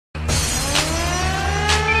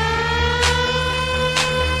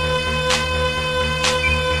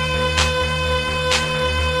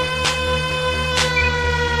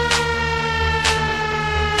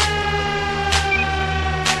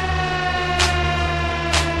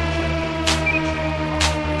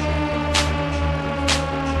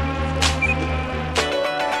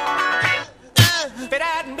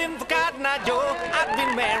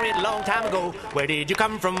time ago. Where did you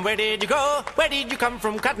come from? Where did you go? Where did you come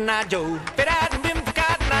from, Cotton Eye Joe? If it hadn't been for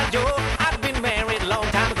Cotton Eye Joe, I'd been married a long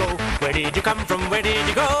time ago. Where did you come from? Where did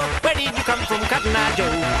you go? Where did you come from, Cotton Eye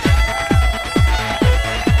Joe?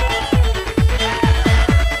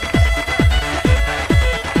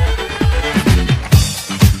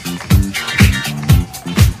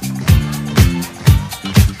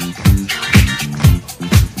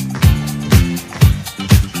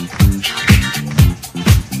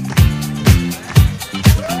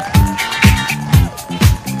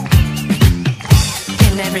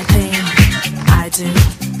 Everything I do,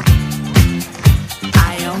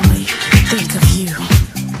 I only think of you.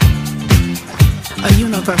 A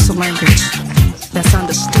universal language that's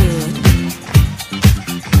understood.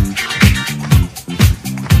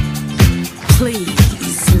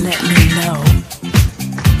 Please let me know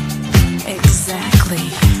exactly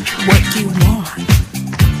what you want.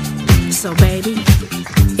 So baby,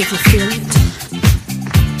 if you feel it,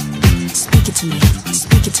 speak it to me,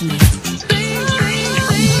 speak it to me.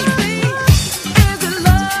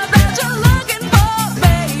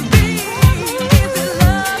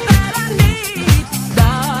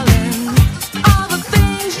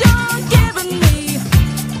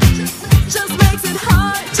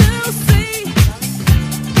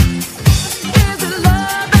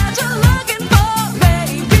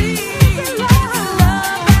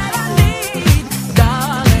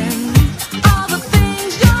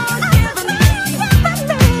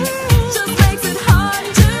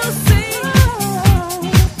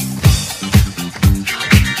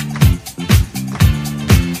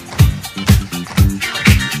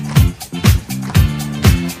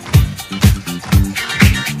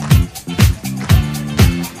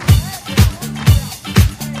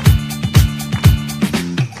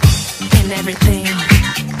 Everything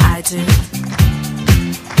I do,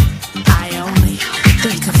 I only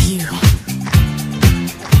think of you.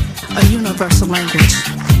 A universal language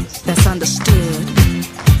that's understood.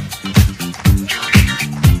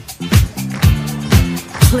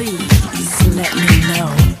 Please let me know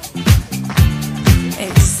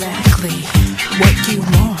exactly what you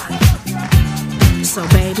want. So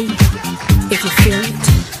baby,